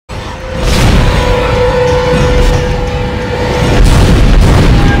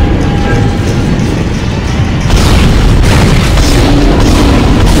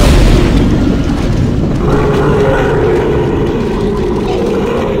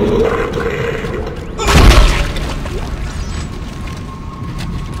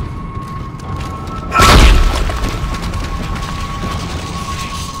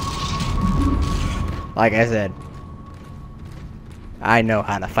Like I said, I know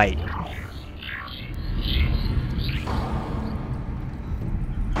how to fight.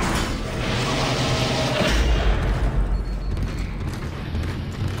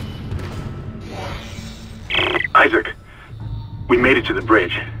 Isaac, we made it to the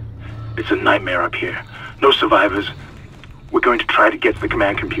bridge. It's a nightmare up here. No survivors. We're going to try to get to the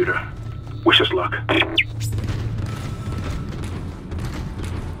command computer. Wish us luck.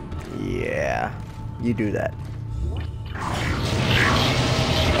 Yeah, you do that.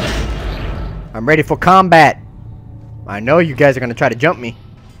 I'm ready for combat. I know you guys are gonna try to jump me.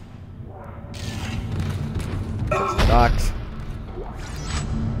 Sucks.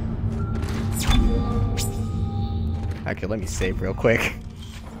 Actually, let me save real quick.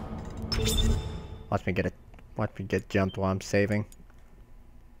 Watch me get jumped while I'm saving.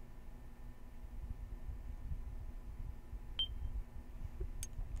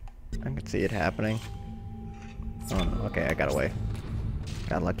 I can see it happening. Oh no, okay, I got away.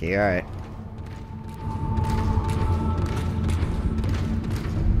 Got lucky, alright.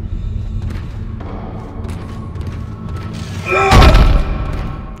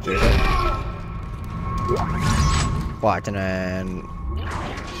 Watch and then...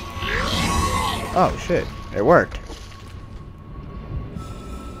 Oh shit, it worked.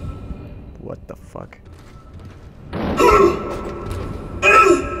 What the fuck?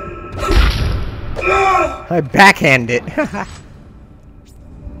 I backhand it.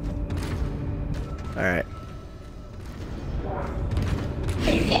 Alright.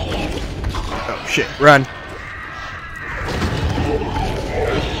 Oh shit, run.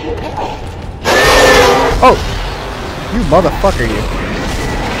 Oh! You motherfucker, you.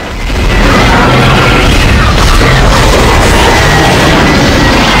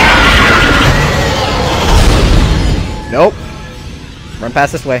 Nope. Run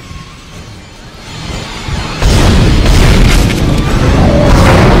past this way.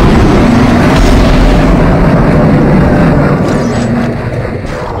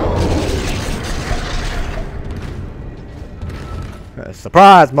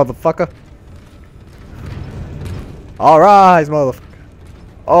 Surprise, motherfucker. All rise, motherfucker.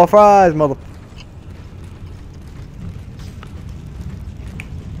 All fries, motherfucker.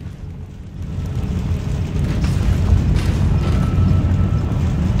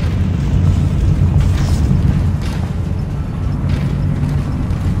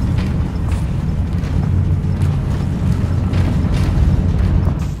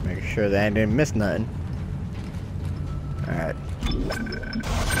 Make sure that I didn't miss nothing. Alright.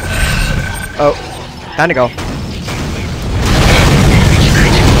 Oh, time to go.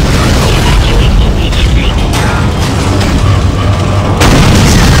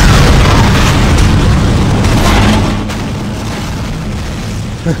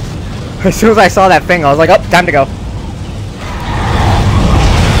 As soon as I saw that thing, I was like, oh, time to go.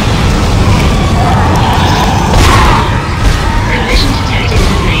 Collision detected in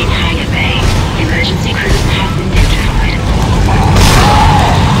the main hangar bay. Emergency crews have been notified.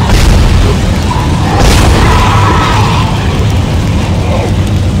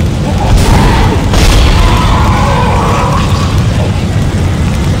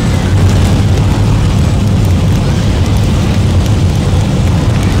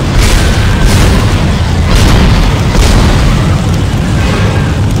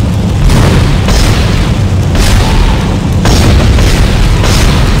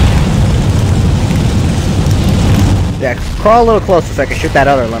 Yeah, crawl a little closer so I can shoot that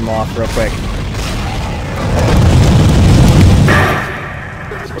other limo off real quick.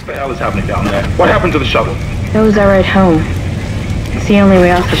 What the hell is happening down there? What happened to the shuttle? That was our ride home. It's the only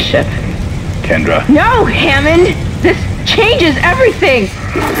way off the ship. Kendra. No, Hammond! This changes everything!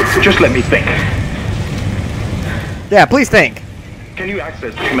 Just let me think. Yeah, please think. Can you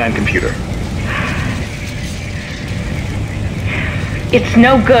access the command computer? It's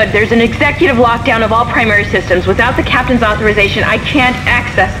no good. There's an executive lockdown of all primary systems. Without the captain's authorization, I can't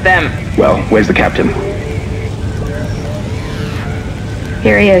access them. Well, where's the captain?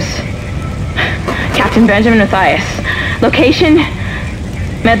 Here he is. Captain Benjamin Mathias. Location?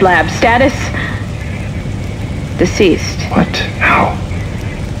 Med lab. Status? Deceased. What? How?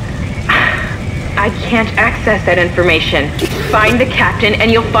 I can't access that information. Find the captain and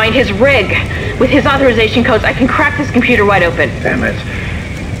you'll find his rig. With his authorization codes, I can crack this computer wide open. Damn it.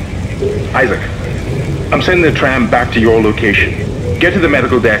 Isaac, I'm sending the tram back to your location. Get to the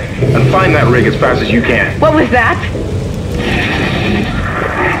medical deck and find that rig as fast as you can. What was that?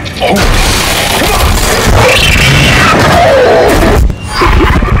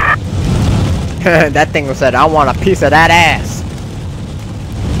 That thing said, I want a piece of that ass.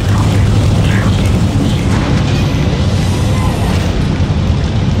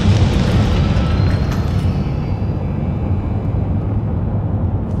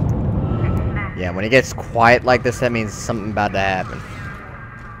 when it gets quiet like this, that means something about to happen.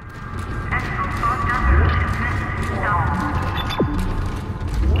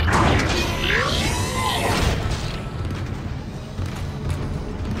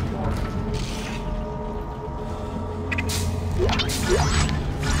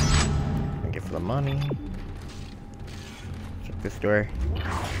 Thank you for the money. Check this door.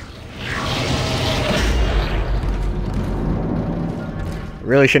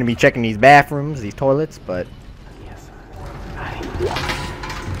 Really shouldn't be checking these bathrooms, these toilets, but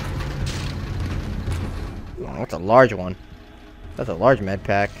oh, that's a large one. That's a large med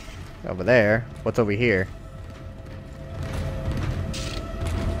pack over there. What's over here?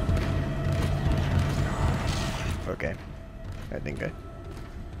 Okay, I think good.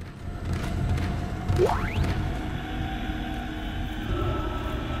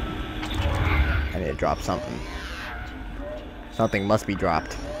 I need to drop something. Something must be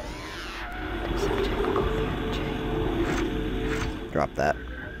dropped. Drop that.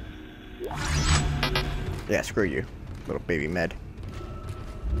 Yeah, screw you, little baby med.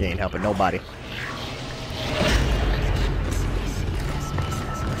 You ain't helping nobody.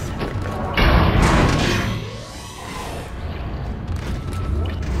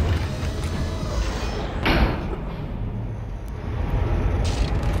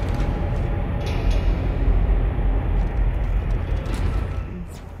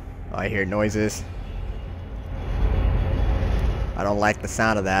 I hear noises. I don't like the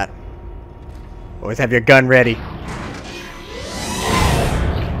sound of that. Always have your gun ready. Find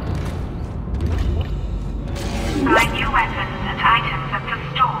new weapons and items at the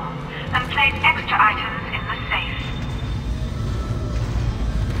store, and place extra items in the safe.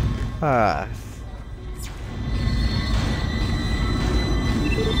 Ah.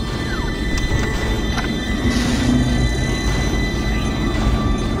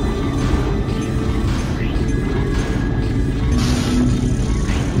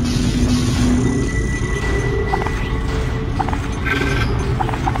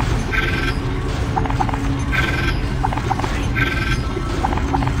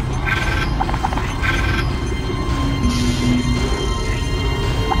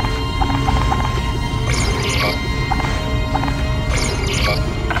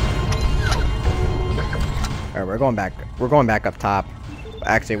 We're going back up top.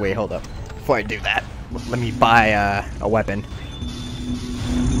 Actually, wait, hold up. Before I do that, let me buy a weapon.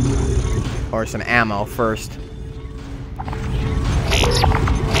 Or some ammo first.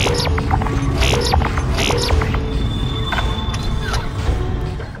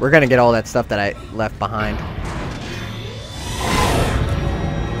 We're gonna get all that stuff that I left behind.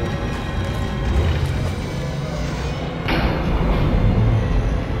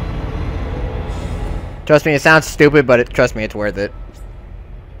 Trust me, it sounds stupid, but trust me, it's worth it.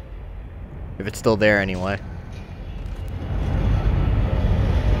 If it's still there anyway.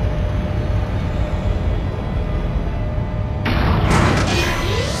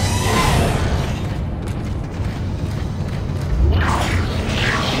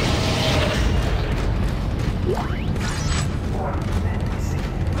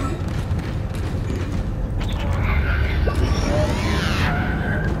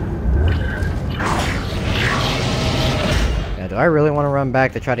 Do I really want to run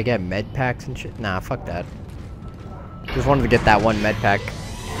back to try to get med packs and shit? Nah, fuck that. Just wanted to get that one med pack,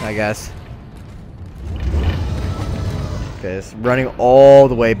 I guess. Because running all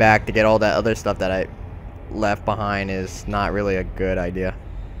the way back to get all that other stuff that I left behind is not really a good idea.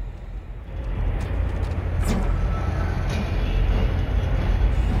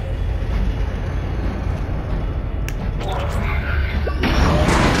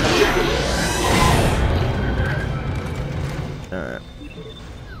 Alright.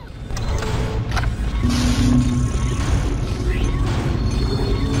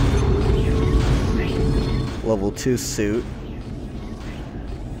 Level 2 suit.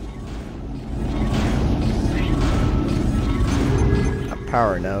 A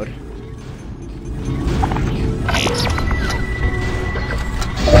power node.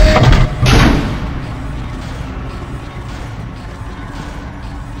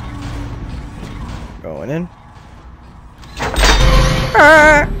 Going in.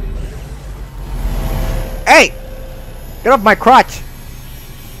 Hey! Get off my crotch!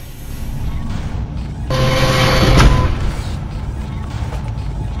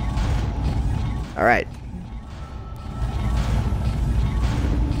 Alright.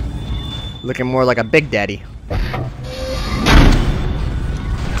 Looking more like a big daddy.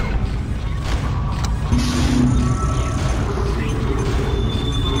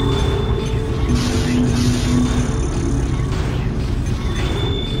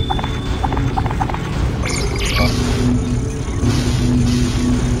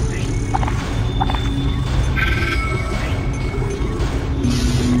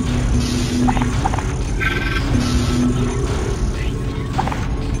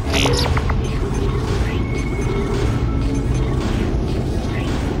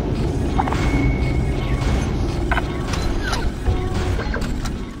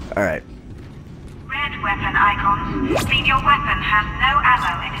 Alright. Red weapon icons mean your weapon has no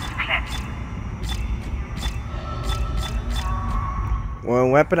ammo in its clip.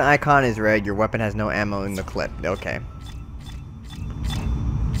 When weapon icon is red, your weapon has no ammo in the clip. Okay.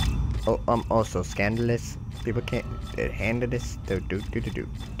 Oh, also scandalous. People can't handle this. Do.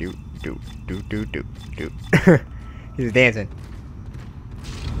 He's dancing.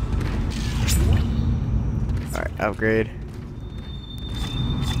 Alright, upgrade.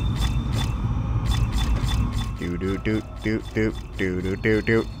 Do.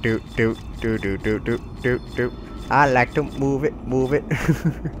 I like to move it.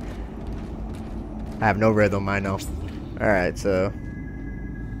 I have no rhythm, I know. Alright, so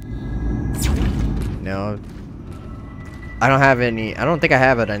no. I don't have any. I don't think I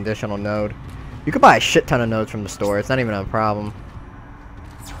have an additional node. You could buy a shit ton of nodes from the store. It's not even a problem.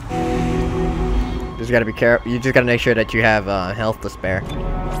 Just gotta be careful. You just gotta make sure that you have health to spare.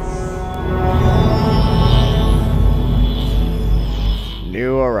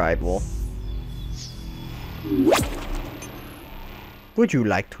 New arrival. Would you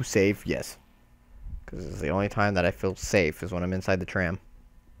like to save? Yes. Because it's the only time that I feel safe is when I'm inside the tram.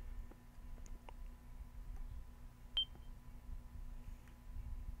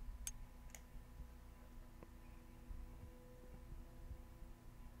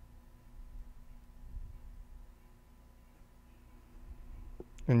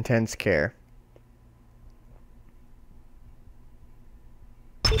 Intense care.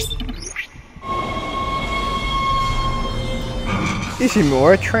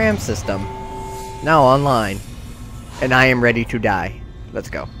 Ishimura tram system. Now online. And I am ready to die. Let's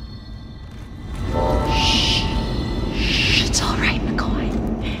go. Shh. It's alright,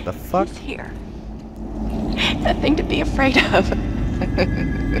 McCoy. The fuck? He's here. Nothing to be afraid of.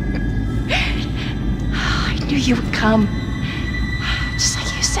 I knew you would come. Just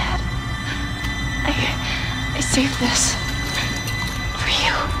like you said. I saved this for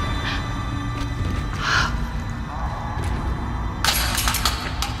you.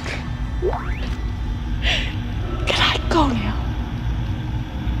 Can I go now?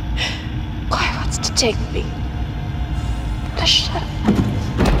 Clay wants to take me. Just shut up.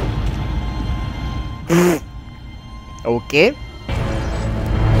 Okay.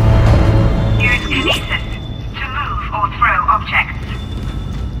 Use kinesis to move or throw objects.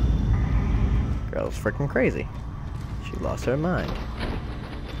 Girl's freaking crazy. She lost her mind.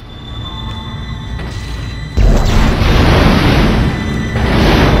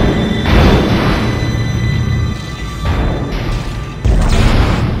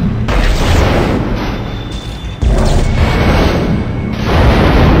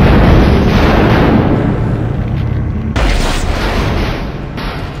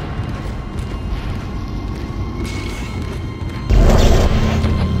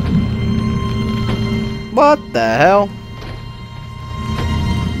 What the hell?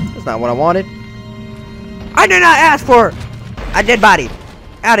 That's not what I wanted. I did not ask for a dead body.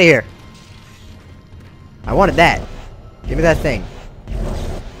 Out of here. I wanted that. Give me that thing.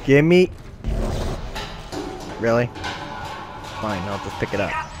 Give me. Really? Fine, I'll just pick it up.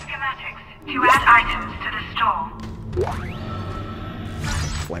 Schematics to add items to the store.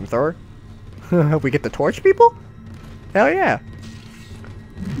 Flamethrower? We get to torch people? Hell yeah.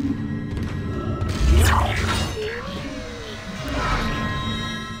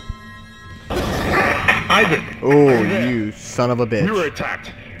 Isaac! Oh, you son of a bitch. We were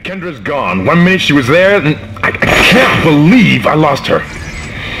attacked. Kendra's gone. 1 minute she was there, and I can't believe I lost her.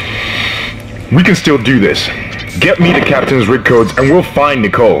 We can still do this. Get me the captain's rig codes, and we'll find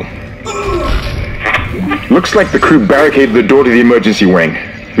Nicole. Looks like the crew barricaded the door to the emergency wing.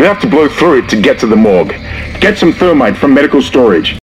 We have to blow through it to get to the morgue. Get some thermite from medical storage.